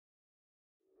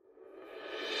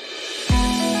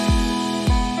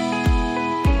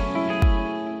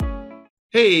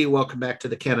Hey, welcome back to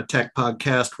the CannaTech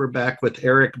podcast. We're back with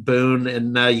Eric Boone, and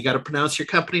you got to pronounce your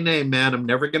company name, man. I'm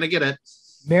never going to get it.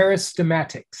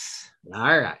 Meristermatix.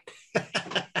 All right.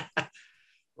 A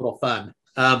little fun.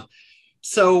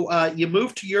 So you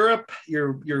moved to Europe.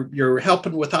 You're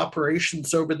helping with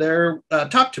operations over there.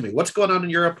 Talk to me. What's going on in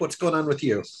Europe? What's going on with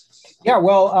you? Yeah,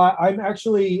 well, I'm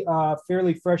actually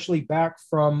fairly freshly back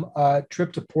from a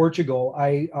trip to Portugal.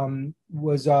 I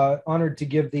was honored to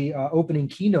give the opening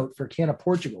keynote for Canna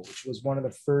Portugal, which was one of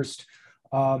the first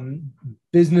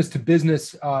business to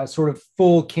business sort of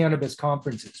full cannabis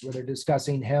conferences where they're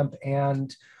discussing hemp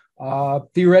and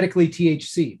theoretically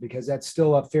THC, because that's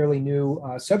still a fairly new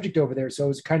subject over there. So it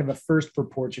was kind of a first for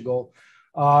Portugal.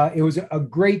 It was a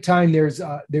great time. There's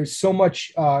so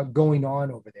much going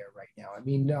on over there right now. I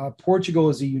mean, Portugal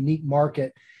is a unique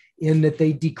market in that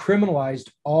they decriminalized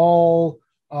all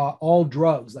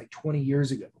drugs like 20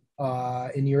 years ago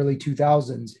in the early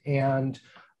 2000s, and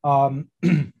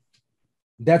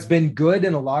that's been good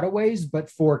in a lot of ways.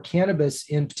 But for cannabis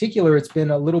in particular, it's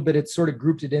been a little bit. It's sort of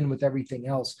grouped it in with everything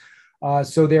else.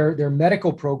 So their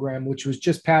medical program, which was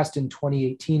just passed in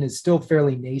 2018, is still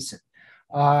fairly nascent.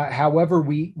 However,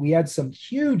 we had some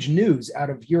huge news out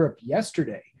of Europe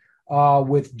yesterday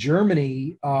with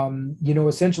Germany.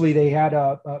 Essentially they had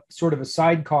a sort of a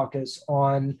side caucus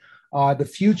on the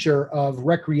future of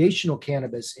recreational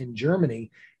cannabis in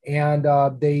Germany. And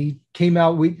they came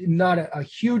out with not a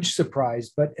huge surprise,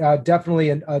 but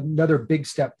definitely another big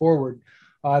step forward.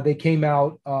 They came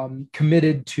out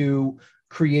committed to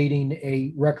creating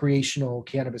a recreational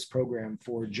cannabis program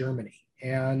for Germany.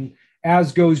 And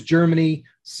as goes Germany,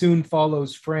 soon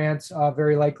follows France,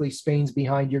 very likely Spain's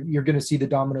behind. You're going to see the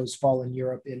dominoes fall in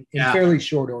Europe in fairly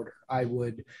short order, I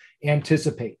would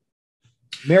anticipate.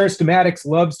 Meristermatix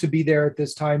loves to be there at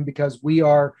this time because we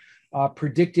are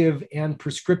predictive and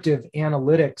prescriptive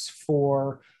analytics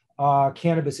for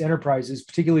cannabis enterprises,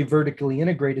 particularly vertically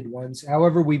integrated ones.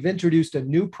 However, we've introduced a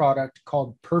new product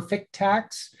called Perfect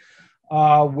Tax,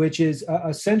 which is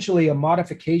essentially a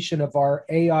modification of our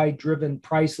AI-driven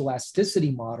price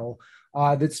elasticity model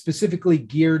that's specifically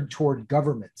geared toward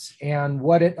governments. And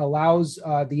what it allows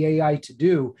the AI to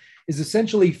do is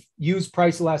essentially use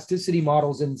price elasticity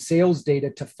models and sales data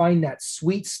to find that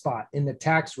sweet spot in the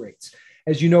tax rates.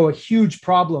 As you know, a huge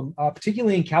problem,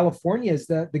 particularly in California, is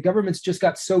that the government's just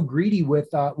got so greedy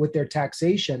with their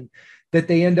taxation that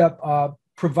they end up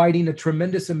providing a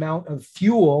tremendous amount of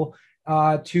fuel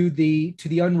to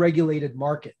the unregulated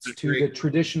markets, to the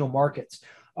traditional markets.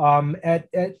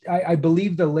 I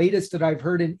believe the latest that I've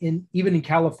heard in even in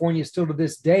California still to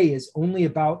this day is only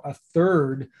about a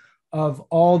third of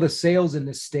all the sales in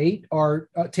the state are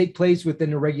take place within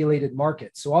the regulated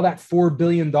market. So all that $4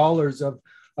 billion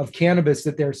of cannabis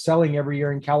that they're selling every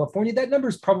year in California, that number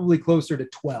is probably closer to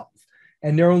 12.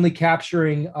 And they're only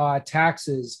capturing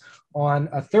taxes on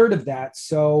a third of that.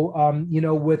 So,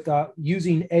 with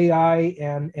using AI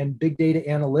and big data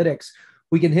analytics,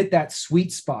 we can hit that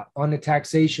sweet spot on the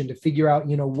taxation to figure out,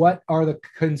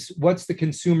 what's the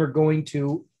consumer going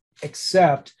to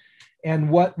accept, and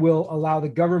what will allow the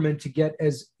government to get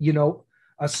a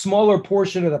smaller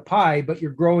portion of the pie, but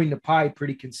you're growing the pie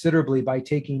pretty considerably by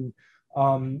taking,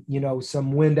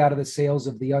 some wind out of the sails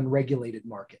of the unregulated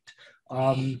market.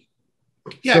 So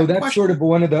that's sort of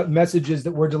one of the messages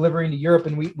that we're delivering to Europe.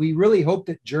 And we really hope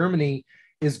that Germany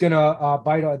is going to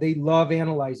bite on. They love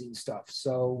analyzing stuff.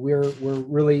 So we're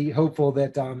really hopeful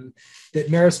that that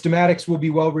Meristermatix will be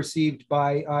well received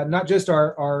by not just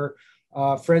our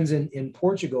friends in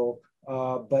Portugal,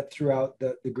 but throughout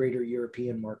the greater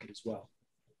European market as well.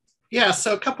 Yeah,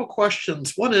 so a couple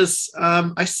questions. One is,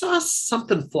 I saw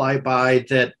something fly by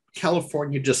that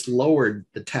California just lowered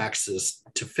the taxes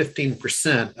to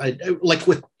 15%, like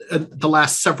with the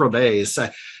last several days.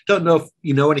 I don't know if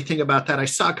you know anything about that. I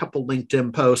saw a couple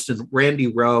LinkedIn posts, and Randy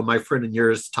Rowe, my friend and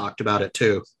yours, talked about it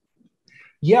too.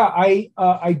 Yeah, I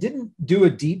didn't do a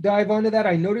deep dive onto that.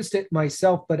 I noticed it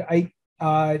myself, but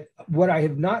what I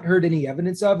have not heard any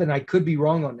evidence of, and I could be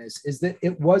wrong on this, is that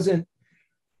it wasn't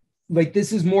like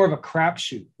this is more of a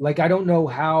crapshoot. Like I don't know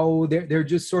how they're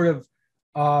just sort of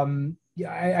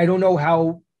I don't know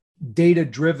how data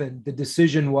driven the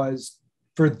decision was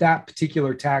for that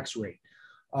particular tax rate.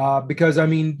 Because I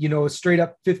mean, a straight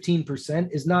up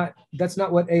 15% that's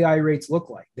not what AI rates look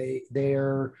like.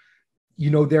 They're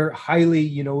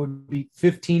highly, it would be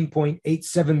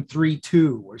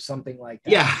 15.8732 or something like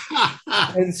that. Yeah.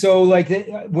 And so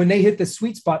when they hit the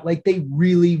sweet spot, like they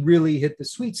really, really hit the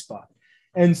sweet spot.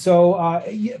 And so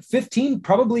 15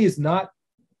 probably is not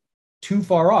too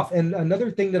far off. And another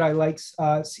thing that I like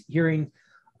hearing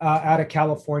out of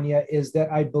California is that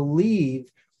I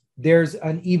believe there's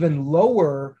an even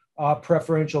lower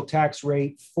preferential tax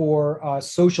rate for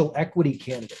social equity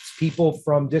candidates, people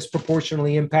from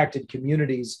disproportionately impacted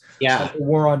communities of the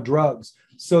war on drugs.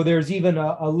 So there's even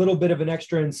a little bit of an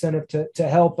extra incentive to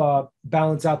help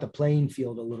balance out the playing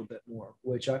field a little bit more,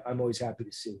 which I'm always happy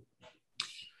to see.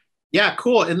 Yeah,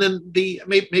 cool. And then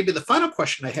maybe the final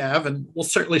question I have, and we'll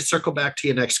certainly circle back to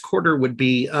you next quarter, would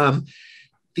be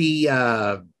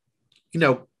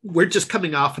we're just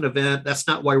coming off an event. That's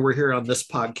not why we're here on this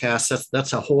podcast.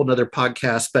 That's a whole nother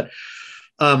podcast. But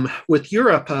with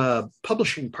Europe,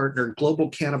 publishing partner Global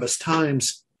Cannabis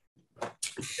Times,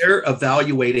 they're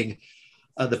evaluating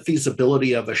the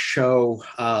feasibility of a show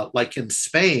like in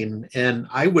Spain. And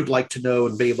I would like to know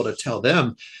and be able to tell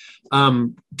them,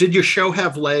 did your show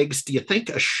have legs? Do you think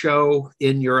a show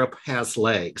in Europe has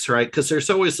legs, right? Because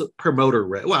there's always a promoter.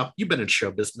 Well, you've been in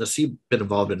show business. You've been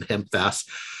involved in HempFest.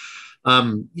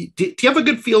 Do you have a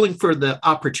good feeling for the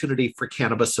opportunity for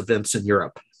cannabis events in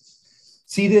Europe?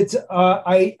 See, that's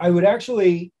I would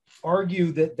actually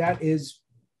argue that is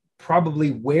probably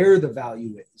where the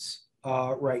value is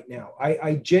right now.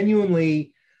 I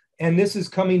genuinely, and this is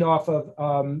coming off of,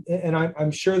 and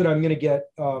I'm sure that I'm going to get,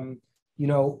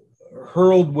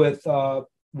 hurled with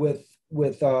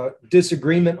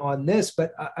disagreement on this,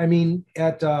 but I mean,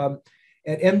 at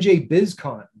MJ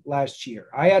BizCon last year,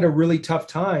 I had a really tough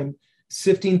time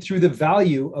sifting through the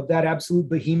value of that absolute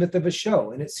behemoth of a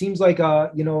show. And it seems like,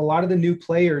 a lot of the new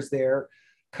players there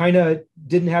kind of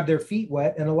didn't have their feet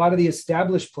wet. And a lot of the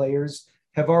established players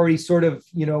have already sort of,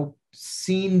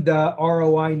 seen the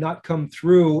ROI not come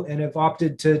through and have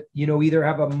opted to, either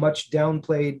have a much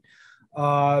downplayed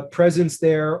presence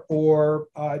there or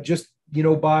just,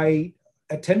 buy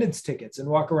attendance tickets and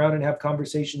walk around and have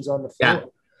conversations on the floor. Yeah,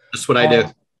 that's what I do.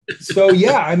 So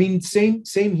yeah, I mean, same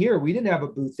here. We didn't have a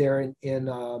booth there in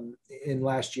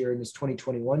last year in this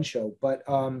 2021 show, but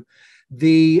I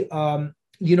think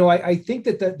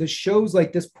that the shows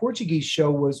like this Portuguese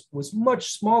show was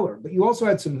much smaller, but you also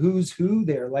had some who's who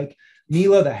there, like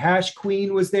Mila the Hash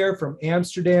Queen was there from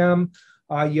Amsterdam.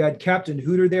 You had Captain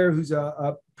Hooter there, who's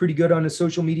a pretty good on the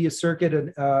social media circuit,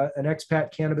 and an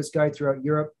expat cannabis guy throughout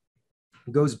Europe.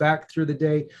 Goes back through the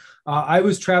day. I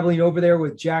was traveling over there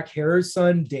with Jack Harer's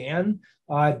son, Dan.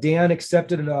 Dan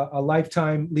accepted a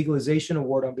lifetime legalization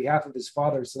award on behalf of his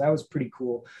father, so that was pretty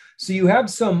cool. So you have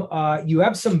some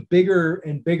bigger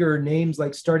and bigger names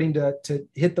like starting to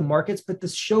hit the markets, but the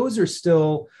shows are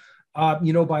still,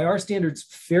 by our standards,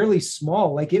 fairly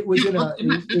small. Like it was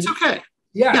it's okay.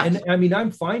 Yeah, and I mean,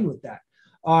 I'm fine with that.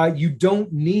 You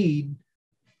don't need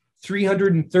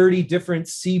 330 different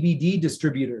CBD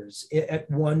distributors at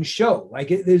one show. Like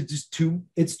it's too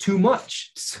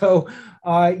much. So,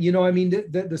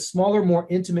 the smaller, more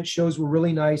intimate shows were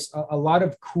really nice. A lot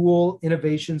of cool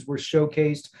innovations were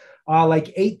showcased.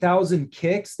 Like 8,000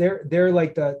 Kicks. They're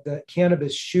like the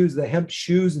cannabis shoes, the hemp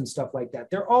shoes and stuff like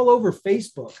that. They're all over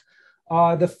Facebook.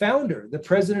 The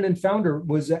president and founder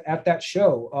was at that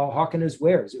show, hawking his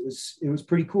wares. It was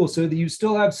pretty cool. So that you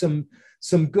still have some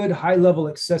good high level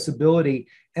accessibility.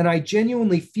 And I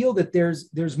genuinely feel that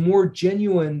there's more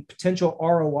genuine potential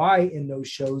ROI in those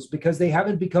shows because they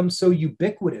haven't become so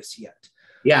ubiquitous yet.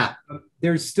 Yeah.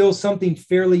 There's still something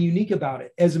fairly unique about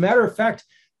it. As a matter of fact,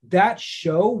 that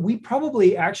show, we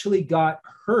probably actually got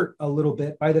hurt a little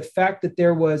bit by the fact that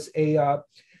there was a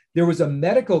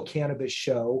medical cannabis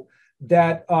show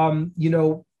that,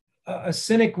 a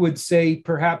cynic would say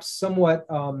perhaps somewhat,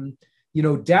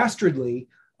 dastardly,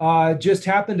 just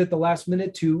happened at the last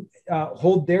minute to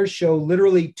hold their show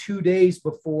literally 2 days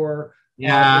before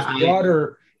this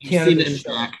broader cannabis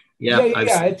show.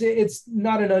 It's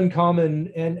not an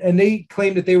uncommon, and they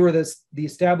claimed that they were the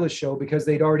established show because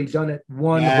they'd already done it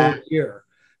one whole year.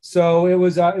 So it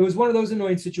was one of those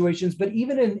annoying situations. But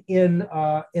even in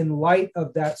light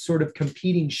of that sort of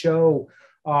competing show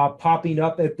popping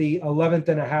up at the 11th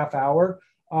and a half hour,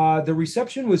 the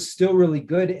reception was still really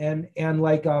good. And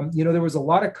there was a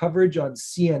lot of coverage on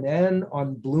CNN,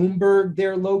 on Bloomberg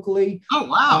there locally. Oh,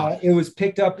 wow. It was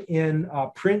picked up in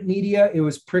print media. It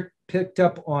was picked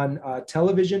up on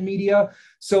television media.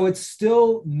 So it's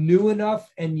still new enough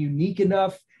and unique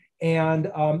enough.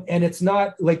 And it's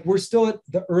not like we're still at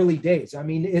the early days. I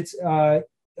mean, it's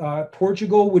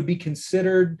Portugal would be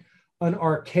considered an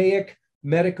archaic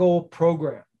medical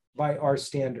program by our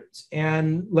standards.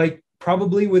 And like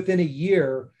probably within a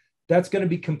year, that's going to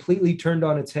be completely turned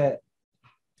on its head.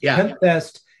 Yeah.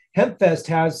 HempFest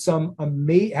has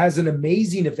an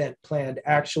amazing event planned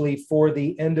actually for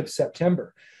the end of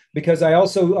September. because I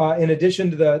also, in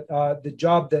addition to the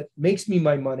job that makes me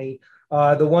my money,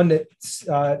 the one that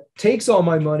takes all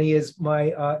my money is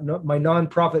my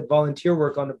nonprofit volunteer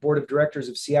work on the board of directors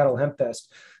of Seattle Hemp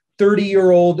Fest.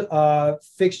 30-year-old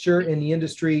fixture in the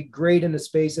industry, great in the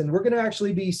space. And we're going to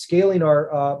actually be scaling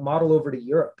our model over to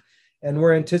Europe. And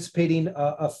we're anticipating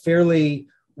a fairly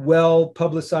well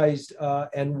publicized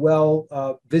and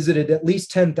well visited, at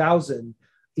least 10,000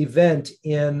 event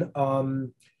in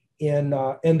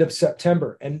end of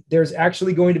September. And there's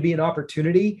actually going to be an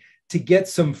opportunity to get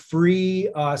some free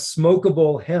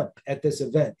smokable hemp at this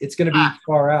event. It's going to be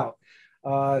far out.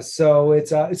 So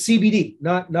it's CBD,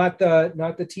 not the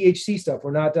THC stuff.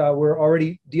 We're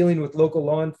already dealing with local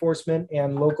law enforcement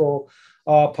and local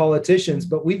politicians,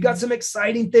 but we've got some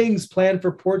exciting things planned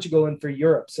for Portugal and for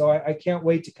Europe. So I can't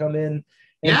wait to come in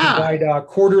and provide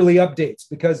quarterly updates,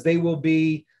 because they will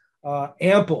be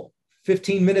ample.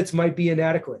 15 minutes might be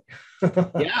inadequate.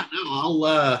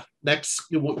 I'll next.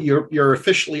 You're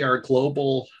officially our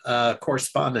global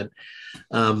correspondent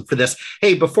for this.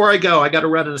 Hey, before I go, I got to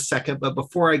run in a second, but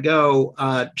before I go,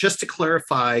 just to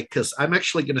clarify, because I'm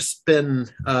actually going to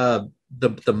spend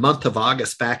the month of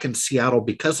August back in Seattle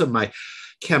because of my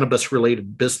cannabis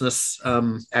related business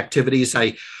activities.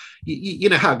 You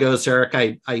know how it goes,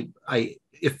 Eric.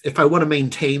 If I want to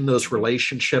maintain those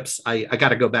relationships, I got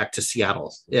to go back to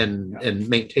Seattle and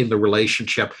maintain the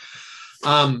relationship.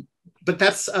 But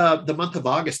that's the month of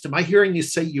August. Am I hearing you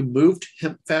say you moved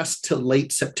Hemp Fest to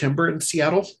late September in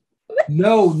Seattle?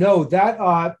 No.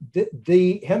 That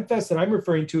the Hemp Fest that I'm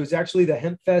referring to is actually the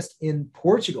Hemp Fest in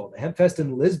Portugal, the Hemp Fest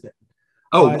in Lisbon.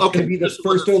 Okay. It's going to be the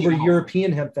first over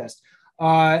European Hemp Fest.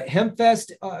 Hemp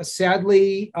Fest,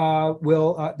 sadly,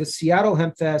 the Seattle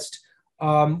Hemp Fest.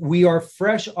 We are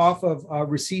fresh off of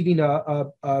receiving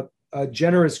a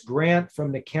generous grant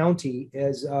from the county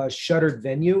as a shuttered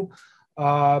venue,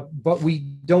 but we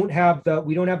don't have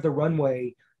the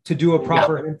runway to do a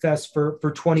proper Hemp Fest for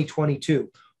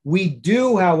 2022. We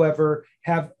do, however,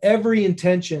 have every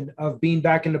intention of being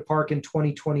back in the park in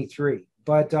 2023.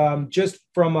 But just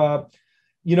from a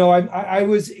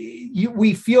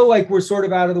we feel like we're sort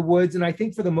of out of the woods, and I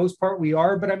think for the most part we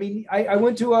are. But I mean, I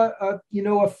went to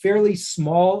a fairly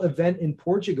small event in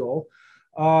Portugal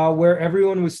where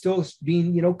everyone was still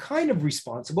being, kind of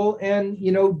responsible. And,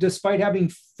 despite having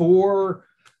 4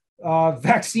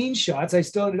 vaccine shots, I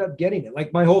still ended up getting it,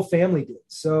 like my whole family did.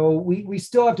 So we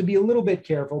still have to be a little bit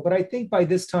careful. But I think by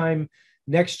this time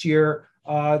next year,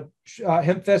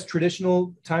 HempFest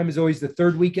traditional time is always the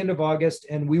 3rd weekend of August,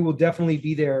 and we will definitely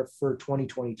be there for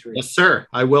 2023. Yes, sir.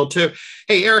 I will too.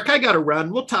 Hey, Eric, I got to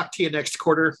run. We'll talk to you next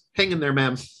quarter. Hang in there,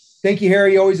 ma'am. Thank you,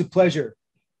 Harry. Always a pleasure.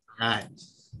 All right.